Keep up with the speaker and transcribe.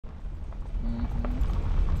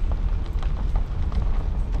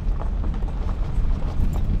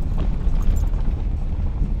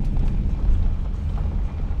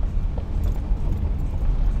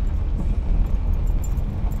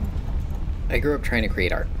grew up trying to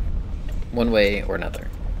create art, one way or another.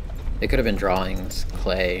 It could have been drawings,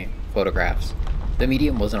 clay, photographs. The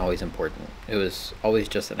medium wasn't always important. It was always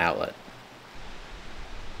just an outlet.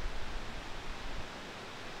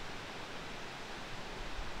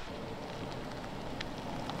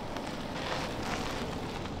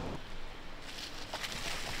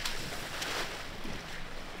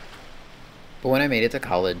 But when I made it to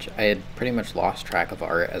college, I had pretty much lost track of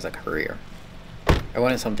art as a career. I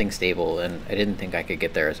wanted something stable, and I didn't think I could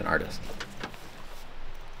get there as an artist.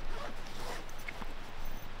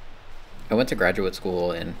 I went to graduate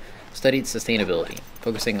school and studied sustainability,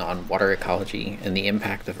 focusing on water ecology and the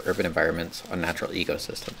impact of urban environments on natural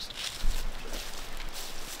ecosystems.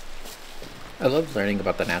 I loved learning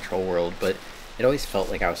about the natural world, but it always felt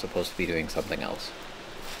like I was supposed to be doing something else.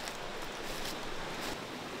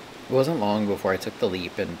 It wasn't long before I took the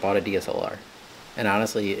leap and bought a DSLR, and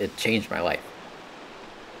honestly, it changed my life.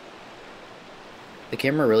 The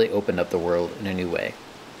camera really opened up the world in a new way.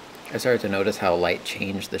 I started to notice how light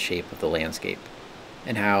changed the shape of the landscape,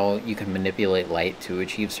 and how you can manipulate light to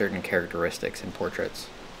achieve certain characteristics in portraits.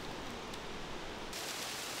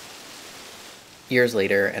 Years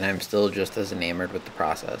later, and I'm still just as enamored with the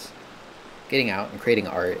process. Getting out and creating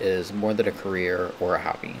art is more than a career or a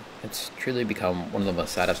hobby. It's truly become one of the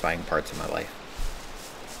most satisfying parts of my life.